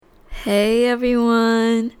Hey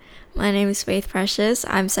everyone, my name is Faith Precious.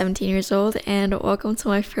 I'm 17 years old and welcome to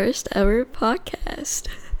my first ever podcast.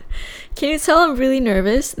 Can you tell I'm really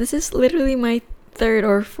nervous? This is literally my third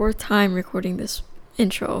or fourth time recording this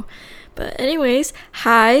intro. But anyways,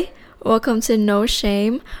 hi, welcome to No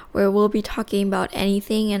Shame, where we'll be talking about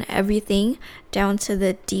anything and everything down to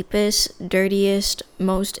the deepest, dirtiest,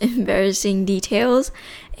 most embarrassing details.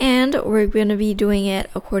 And we're going to be doing it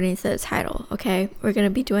according to the title, okay? We're going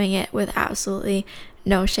to be doing it with absolutely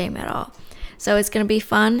no shame at all. So it's going to be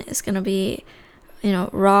fun. It's going to be,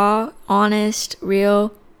 raw, honest,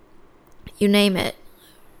 real, you name it.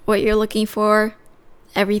 What you're looking for,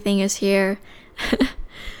 everything is here.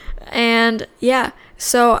 And yeah,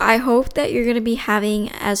 so I hope that you're going to be having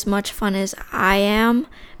as much fun as I am,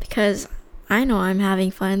 because I know I'm having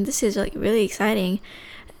fun. This is really exciting.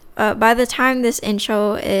 By the time this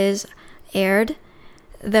intro is aired,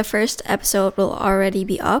 the first episode will already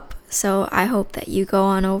be up, so I hope that you go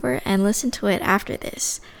on over and listen to it after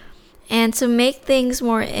this. And to make things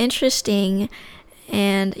more interesting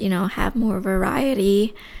and, have more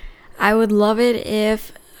variety, I would love it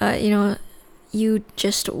if, you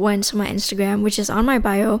just went to my Instagram, which is on my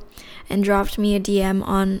bio, and dropped me a DM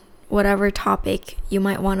on whatever topic you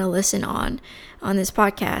might want to listen on this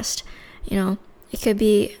podcast. It could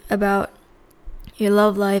be about your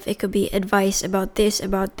love life. It could be advice about this,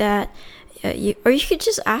 about that. Or you could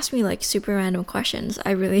just ask me super random questions.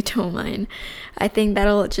 I really don't mind. I think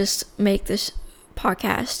that'll just make this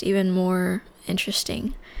podcast even more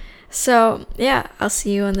interesting. So yeah, I'll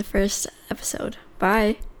see you on the first episode.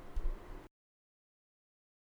 Bye.